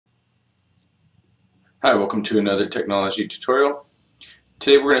Hi, welcome to another technology tutorial.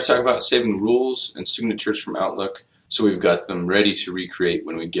 Today we're going to talk about saving rules and signatures from Outlook so we've got them ready to recreate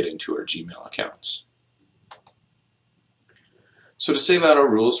when we get into our Gmail accounts. So to save out our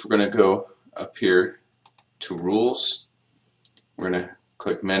rules, we're going to go up here to Rules. We're going to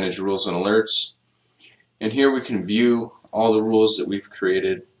click Manage Rules and Alerts. And here we can view all the rules that we've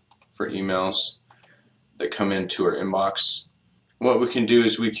created for emails that come into our inbox. What we can do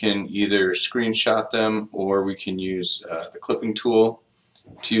is we can either screenshot them or we can use the clipping tool.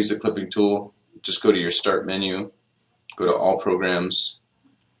 To use the clipping tool, just go to your Start menu, go to All Programs,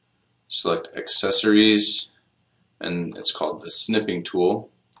 select Accessories, and it's called the Snipping tool.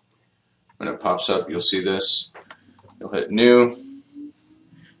 When it pops up, you'll see this. You'll hit New,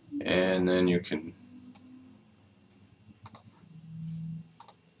 and then you can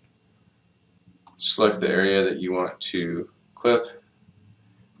select the area that you want to clip,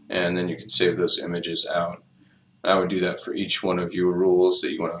 and then you can save those images out. I would do that for each one of your rules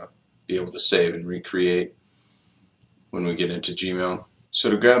that you want to be able to save and recreate when we get into Gmail.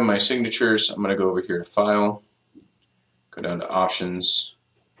 So to grab my signatures, I'm going to go over here to File, go down to Options,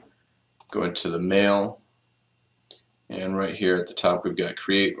 go into the Mail, and right here at the top we've got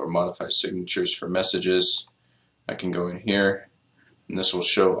Create or Modify Signatures for Messages. I can go in here, and this will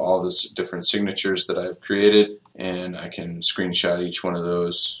show all the different signatures that I've created, and I can screenshot each one of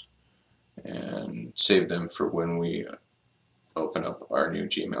those and save them for when we open up our new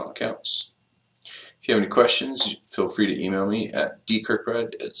Gmail accounts. If you have any questions, feel free to email me at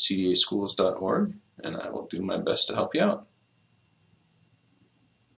dkirkbride@cdaschools.org, and I will do my best to help you out.